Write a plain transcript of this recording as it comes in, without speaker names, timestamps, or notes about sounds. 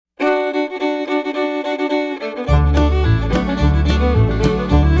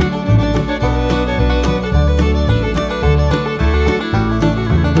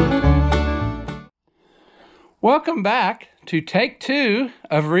Welcome back to take 2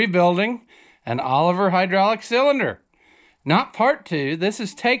 of rebuilding an Oliver hydraulic cylinder. Not part 2, this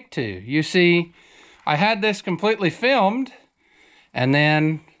is take 2. You see, I had this completely filmed, and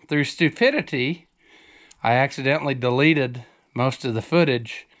then through stupidity, I accidentally deleted most of the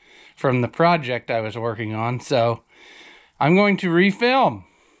footage from the project I was working on, so I'm going to refilm.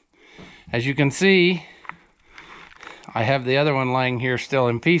 As you can see, I have the other one laying here still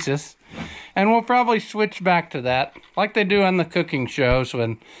in pieces. And we'll probably switch back to that, like they do on the cooking shows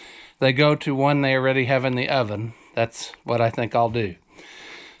when they go to one they already have in the oven. That's what I think I'll do.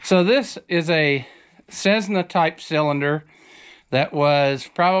 So this is a Cessna type cylinder that was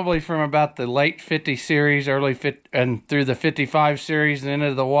probably from about the late 50 series, and through the 55 series and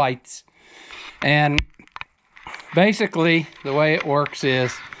into the whites. And basically the way it works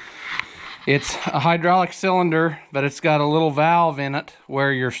is it's a hydraulic cylinder, but it's got a little valve in it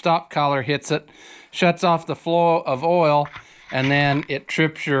where your stop collar hits it, shuts off the flow of oil, and then it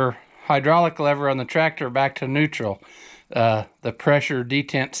trips your hydraulic lever on the tractor back to neutral, the pressure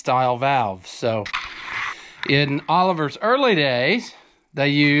detent style valve. So in Oliver's early days, they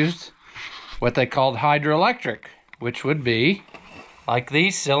used what they called hydroelectric, which would be like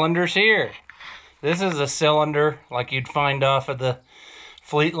these cylinders here. This is a cylinder like you'd find off of the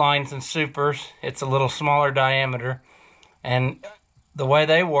fleet lines and supers. It's a little smaller diameter, and the way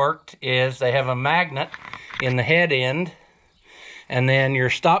they worked is they have a magnet in the head end, and then your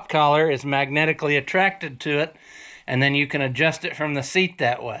stop collar is magnetically attracted to it, and then you can adjust it from the seat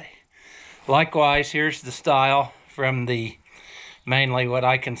that way. Likewise, here's the style from the mainly what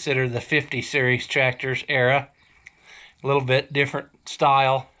I consider the 50 series tractors era. A little bit different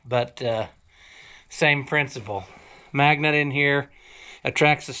style, but same principle. Magnet in here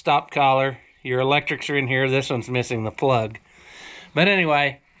attracts the stop collar. Your electrics are in here. This one's missing the plug. But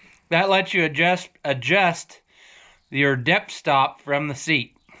anyway, that lets you adjust your depth stop from the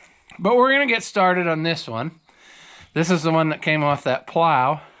seat. But we're going to get started on this one. This is the one that came off that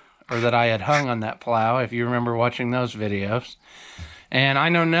plow, or that I had hung on that plow, if you remember watching those videos. And I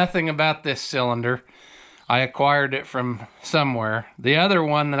know nothing about this cylinder. I acquired it from somewhere. The other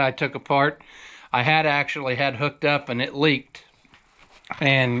one that I took apart, I had actually had hooked up and it leaked.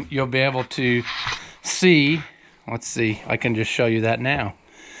 And you'll be able to see, let's see, I can just show you that now.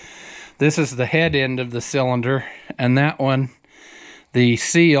 This is the head end of the cylinder, and that one, the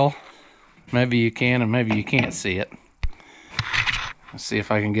seal, maybe you can and maybe you can't see it. Let's see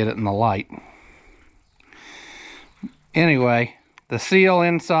if I can get it in the light. Anyway, the seal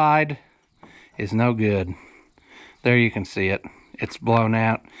inside is no good. There you can see it. It's blown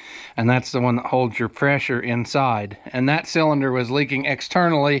out, and that's the one that holds your pressure inside. And that cylinder was leaking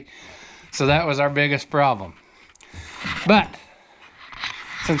externally, so that was our biggest problem. But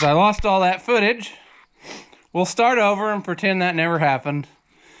since I lost all that footage, we'll start over and pretend that never happened,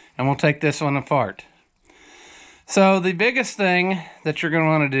 and we'll take this one apart. So the biggest thing that you're going to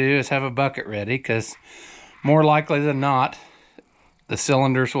want to do is have a bucket ready, because more likely than not, the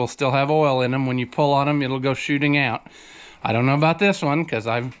cylinders will still have oil in them. When you pull on them, it'll go shooting out. I don't know about this one because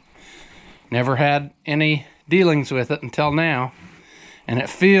I've never had any dealings with it until now. And it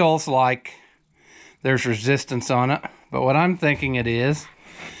feels like there's resistance on it. But what I'm thinking it is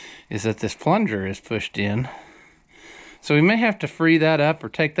that this plunger is pushed in. So we may have to free that up or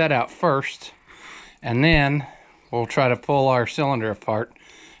take that out first. And then we'll try to pull our cylinder apart.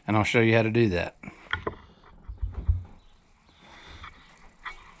 And I'll show you how to do that.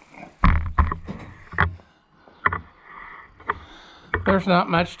 There's not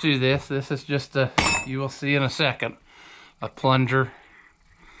much to this. This is just you will see in a second, a plunger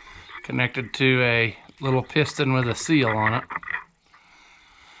connected to a little piston with a seal on it.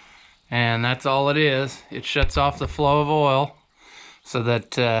 And that's all it is. It shuts off the flow of oil so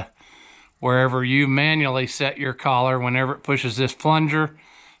that wherever you manually set your collar, whenever it pushes this plunger,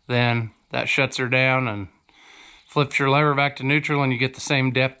 then that shuts her down and flips your lever back to neutral, and you get the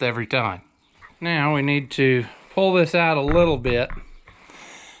same depth every time. Now we need to pull this out a little bit,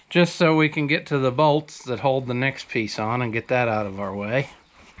 just so we can get to the bolts that hold the next piece on and get that out of our way.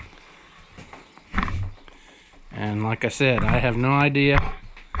 And like I said, I have no idea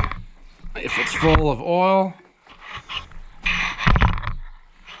if it's full of oil.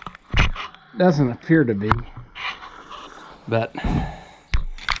 Doesn't appear to be. But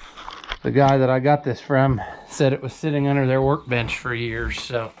the guy that I got this from said it was sitting under their workbench for years,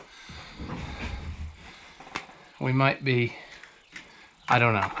 so we might be, I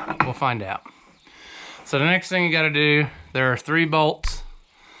don't know. We'll find out. So the next thing you got to do, there are 3 bolts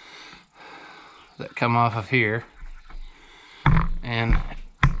that come off of here, and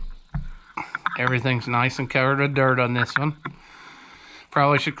everything's nice and covered with dirt on this one.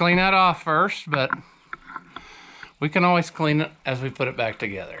 Probably should clean that off first, but we can always clean it as we put it back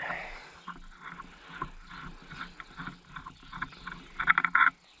together.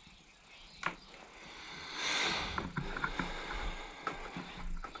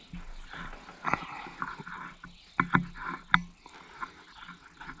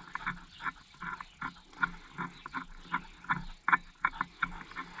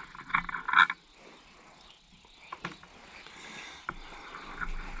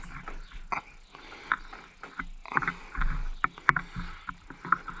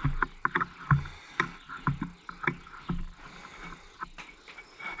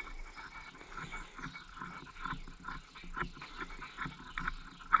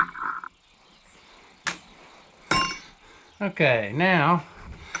 Okay, now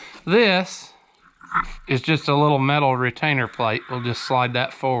this is just a little metal retainer plate. We'll just slide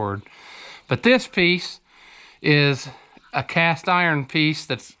that forward. But this piece is a cast iron piece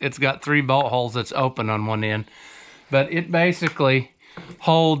it's got 3 bolt holes that's open on one end. But it basically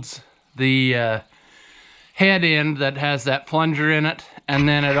holds the head end that has that plunger in it, and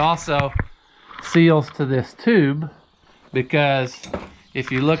then it also seals to this tube, because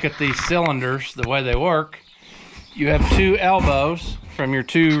if you look at these cylinders, the way they work, you have 2 elbows from your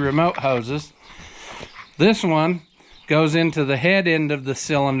 2 remote hoses. This one goes into the head end of the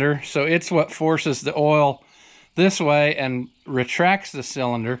cylinder, so it's what forces the oil this way and retracts the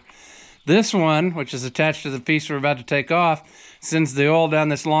cylinder. This one, which is attached to the piece we're about to take off, sends the oil down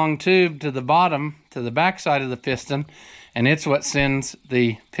this long tube to the bottom, to the back side of the piston, and it's what sends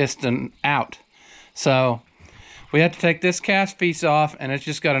the piston out. So we have to take this cast piece off, and it's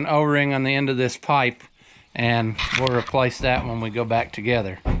just got an O-ring on the end of this pipe, and we'll replace that when we go back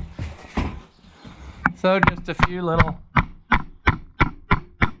together. So just a few little,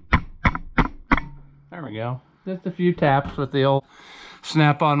 there we go, just a few taps with the old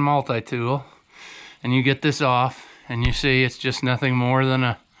snap-on multi-tool, and you get this off, and you see it's just nothing more than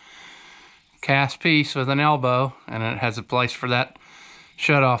a cast piece with an elbow, and it has a place for that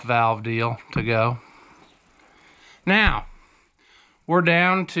shut-off valve deal to go. Now we're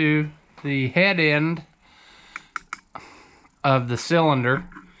down to the head end of the cylinder,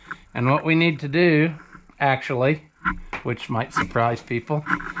 and what we need to do, actually, which might surprise people,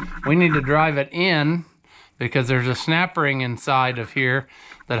 we need to drive it in, because there's a snap ring inside of here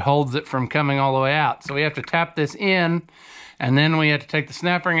that holds it from coming all the way out. So we have to tap this in, and then we have to take the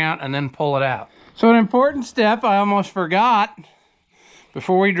snap ring out and then pull it out. So an important step I almost forgot,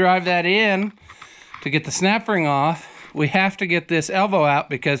 before we drive that in to get the snap ring off, we have to get this elbow out,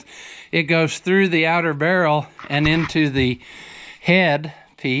 because it goes through the outer barrel and into the head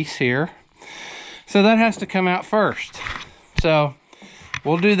piece here. So that has to come out first. So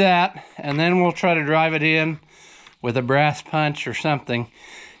we'll do that, and then we'll try to drive it in with a brass punch or something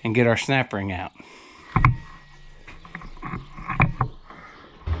and get our snap ring out.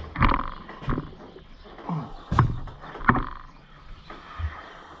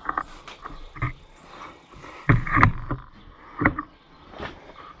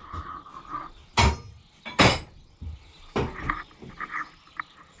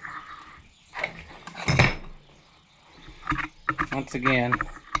 Once again,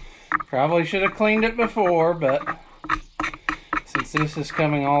 probably should have cleaned it before, but since this is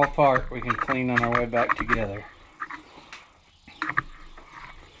coming all apart, we can clean on our way back together.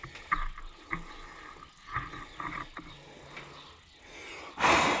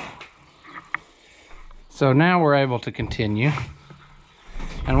 So now we're able to continue.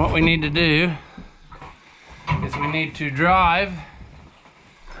 And what we need to do is we need to drive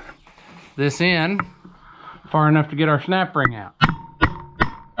this in far enough to get our snap ring out.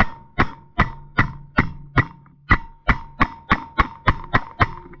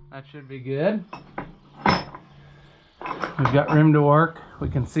 That should be good. We've got room to work. We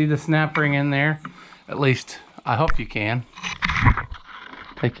can see the snap ring in there. At least, I hope you can.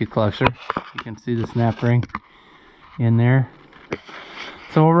 Take you closer. You can see the snap ring in there.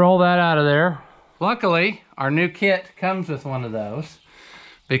 So we'll roll that out of there. Luckily, our new kit comes with one of those,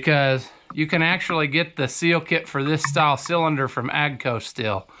 because you can actually get the seal kit for this style cylinder from Agco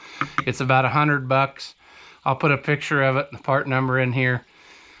still. It's about $100. I'll put a picture of it, the part number in here.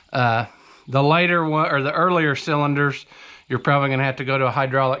 The later one, or the earlier cylinders, you're probably gonna have to go to a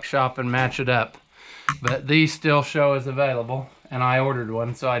hydraulic shop and match it up. But these still show as available, and I ordered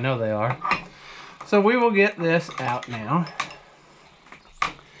one, so I know they are. So we will get this out now.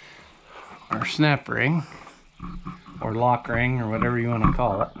 Our snap ring, or lock ring, or whatever you want to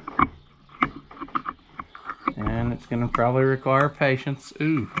call it. And it's going to probably require patience.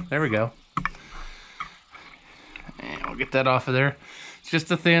 Ooh, there we go. get that off of there. It's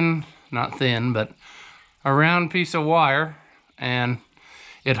just a thin, not thin, but a round piece of wire, and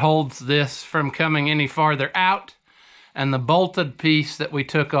it holds this from coming any farther out, and the bolted piece that we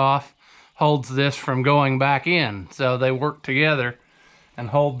took off holds this from going back in. So they work together and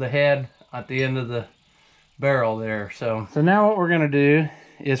hold the head at the end of the barrel there. So now what we're going to do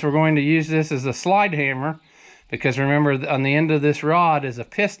is we're going to use this as a slide hammer, because remember on the end of this rod is a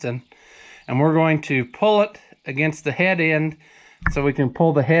piston, and we're going to pull it against the head end so we can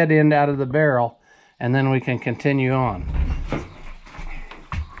pull the head end out of the barrel, and then we can continue on.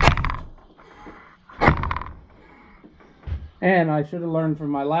 And I should have learned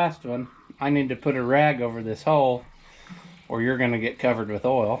from my last one, I need to put a rag over this hole or you're going to get covered with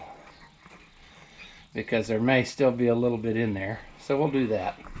oil, because there may still be a little bit in there. So we'll do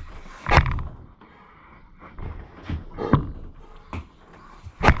that.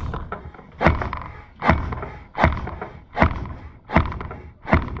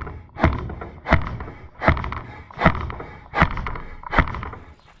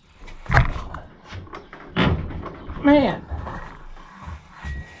 Man.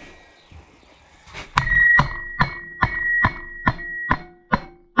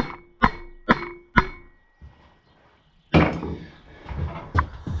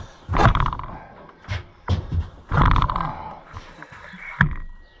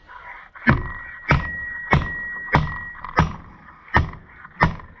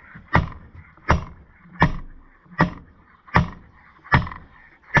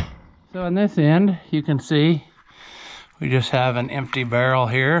 So on this end, you can see we just have an empty barrel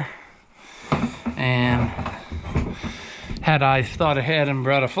here, and had I thought ahead and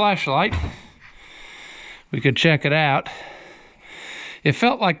brought a flashlight, we could check it out. It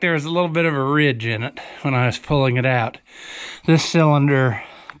felt like there was a little bit of a ridge in it when I was pulling it out. This cylinder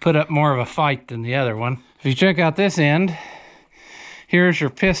put up more of a fight than the other one. If you check out this end, here's your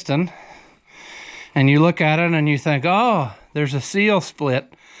piston, and you look at it and you think, oh, there's a seal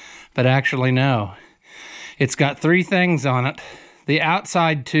split, but actually no. It's got three things on it. The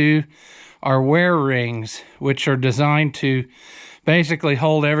outside two are wear rings, which are designed to basically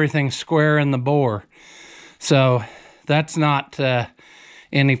hold everything square in the bore. So that's not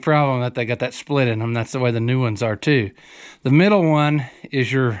any problem that they got that split in them. That's the way the new ones are too. The middle one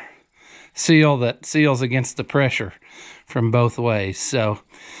is your seal that seals against the pressure from both ways. So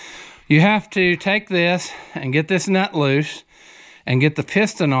you have to take this and get this nut loose and get the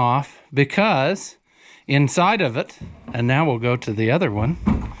piston off, because inside of it, and now we'll go to the other one,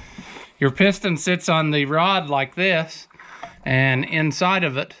 your piston sits on the rod like this, and inside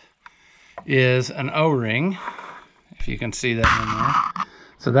of it is an O-ring, if you can see that in there.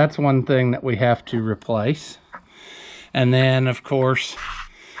 So that's one thing that we have to replace. And then of course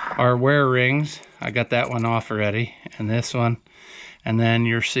our wear rings, I got that one off already, and this one, and then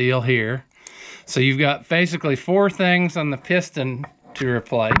your seal here. So you've got basically four things on the piston to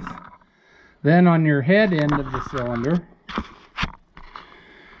replace. Then on your head end of the cylinder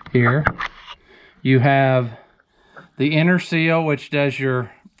here, you have the inner seal, which does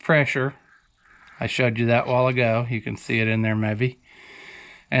your pressure. I showed you that a while ago. You can see it in there maybe.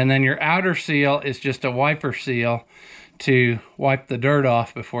 And then your outer seal is just a wiper seal to wipe the dirt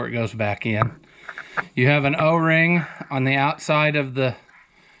off before it goes back in. You have an O-ring on the outside of the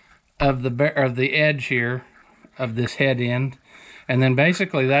edge here of this head end, and then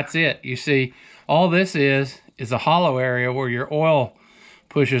basically that's it. You see, all this is a hollow area where your oil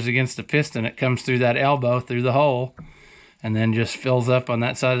pushes against the piston. It comes through that elbow, through the hole, and then just fills up on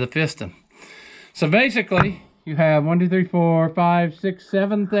that side of the piston. So basically, you have 1, 2, 3, 4, 5, 6,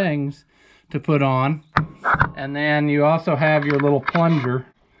 7 things to put on, and then you also have your little plunger,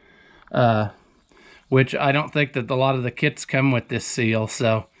 which I don't think that a lot of the kits come with this seal,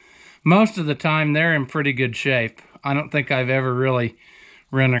 so most of the time they're in pretty good shape. I don't think I've ever really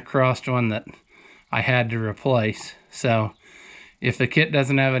run across one that I had to replace. So if the kit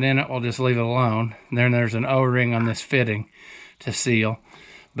doesn't have it in it, we'll just leave it alone. And then there's an O-ring on this fitting to seal.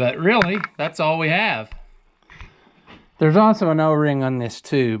 But really, that's all we have. There's also an O-ring on this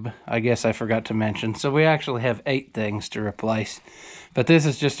tube, I guess I forgot to mention. So we actually have 8 things to replace. But this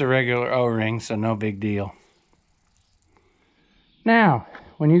is just a regular O-ring, so no big deal. Now,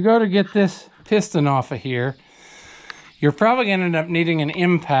 when you go to get this piston off of here, you're probably going to end up needing an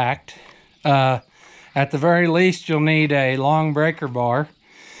impact. At the very least, you'll need a long breaker bar.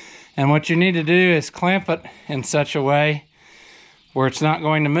 And what you need to do is clamp it in such a way where it's not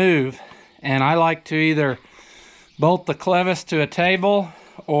going to move. And I like to either bolt the clevis to a table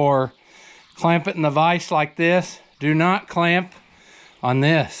or clamp it in the vise like this. Do not clamp on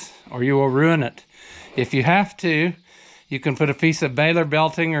this or you will ruin it. If you have to, You can put a piece of baler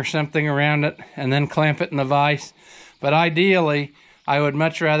belting or something around it and then clamp it in the vise. But ideally, I would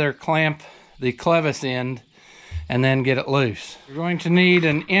much rather clamp the clevis end and then get it loose. You're going to need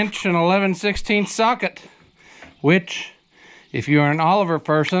an 1 11/16 socket, which, if you're an Oliver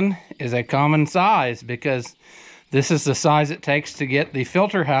person, is a common size because this is the size it takes to get the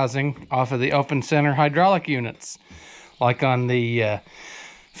filter housing off of the open center hydraulic units. Like on the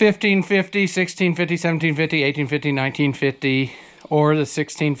 1550, 1650, 1750, 1850, 1950, or the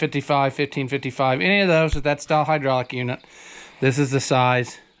 1655, 1555, any of those with that style hydraulic unit. This is the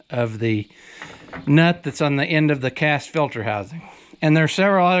size of the nut that's on the end of the cast filter housing. And there are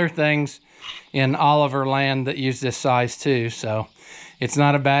several other things in Oliver land that use this size too, so it's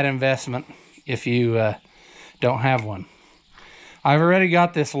not a bad investment if you don't have one. I've already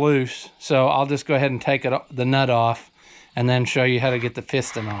got this loose, so I'll just go ahead and take the nut off and then show you how to get the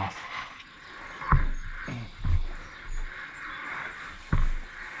piston off.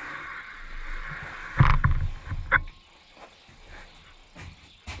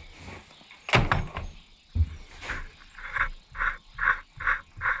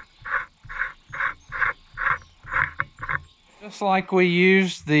 Just like we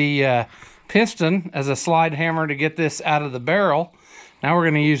used the piston as a slide hammer to get this out of the barrel, now we're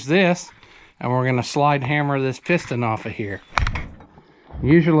going to use this and we're going to slide hammer this piston off of here.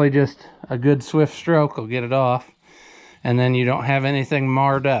 Usually just a good swift stroke will get it off, and then you don't have anything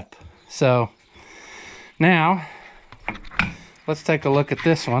marred up. So now let's take a look at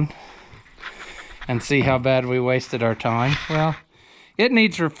this one and see how bad we wasted our time. Well, it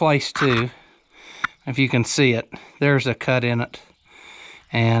needs replaced too. If you can see it, there's a cut in it,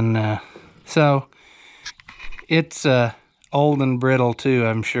 and so it's old and brittle too,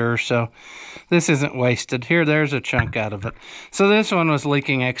 I'm sure, so this isn't wasted. There's a chunk out of it. So this one was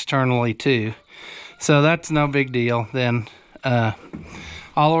leaking externally too, so that's no big deal. Then I'll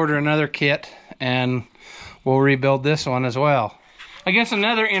order another kit and we'll rebuild this one as well. I guess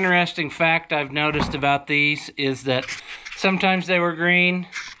another interesting fact I've noticed about these is that sometimes they were green,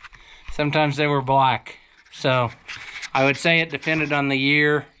 sometimes they were black. So I would say it depended on the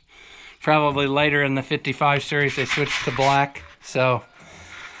year. Probably later in the 55 series they switched to black. So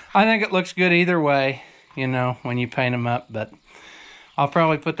I think it looks good either way, you know, when you paint them up. But I'll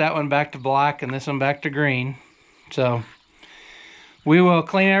probably put that one back to black and this one back to green. So we will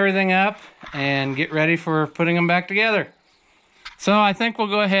clean everything up and get ready for putting them back together. So I think we'll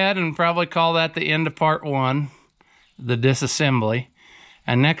go ahead and probably call that the end of part 1, the disassembly.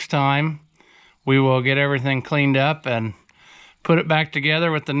 And next time we will get everything cleaned up and put it back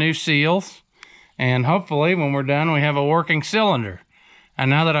together with the new seals. And hopefully when we're done we have a working cylinder. And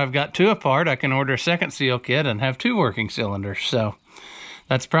now that I've got 2 apart, I can order a second seal kit and have 2 working cylinders. So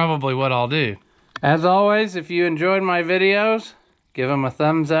that's probably what I'll do. As always, if you enjoyed my videos, give them a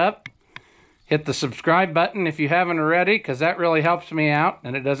thumbs up. Hit the subscribe button if you haven't already, because that really helps me out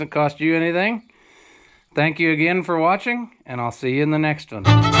and it doesn't cost you anything. Thank you again for watching, and I'll see you in the next one.